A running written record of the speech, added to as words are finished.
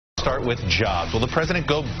Start with jobs. Will the president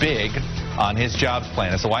go big on his jobs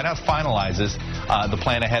plan? As the White House finalizes the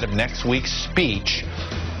plan ahead of next week's speech,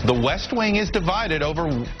 the West Wing is divided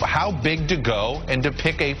over how big to go and to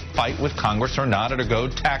pick a fight with Congress or not, or to go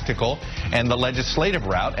tactical and the legislative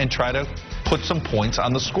route and try to put some points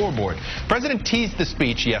on the scoreboard. The president teased the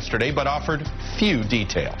speech yesterday but offered few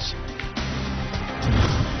details.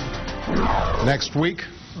 Next week,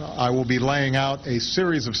 I will be laying out a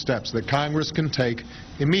series of steps that Congress can take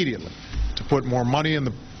immediately to put more money in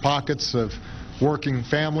the pockets of working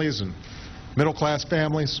families and middle-class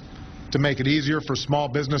families, to make it easier for small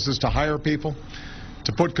businesses to hire people,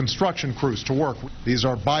 to put construction crews to work. These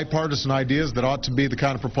are bipartisan ideas that ought to be the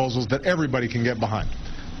kind of proposals that everybody can get behind,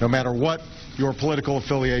 no matter what your political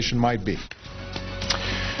affiliation might be.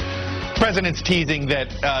 The president's teasing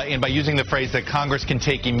that, and by using the phrase that Congress can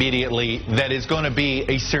take immediately, that is going to be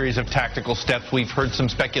a series of tactical steps. We've heard some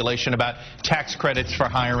speculation about tax credits for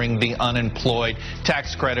hiring the unemployed,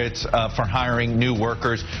 tax credits for hiring new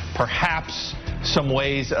workers, perhaps some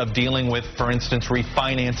ways of dealing with, for instance,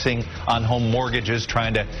 refinancing on home mortgages,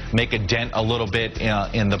 trying to make a dent a little bit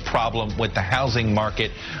in the problem with the housing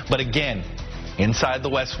market. But again, inside the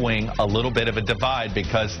West Wing, a little bit of a divide,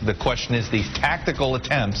 because the question is, these tactical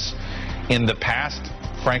attempts in the past,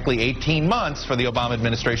 frankly, 18 months for the Obama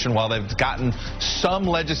administration, while they've gotten some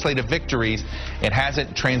legislative victories, it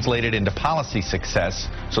hasn't translated into policy success.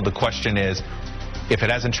 So the question is, if it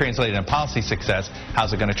hasn't translated into policy success,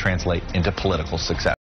 how's it going to translate into political success?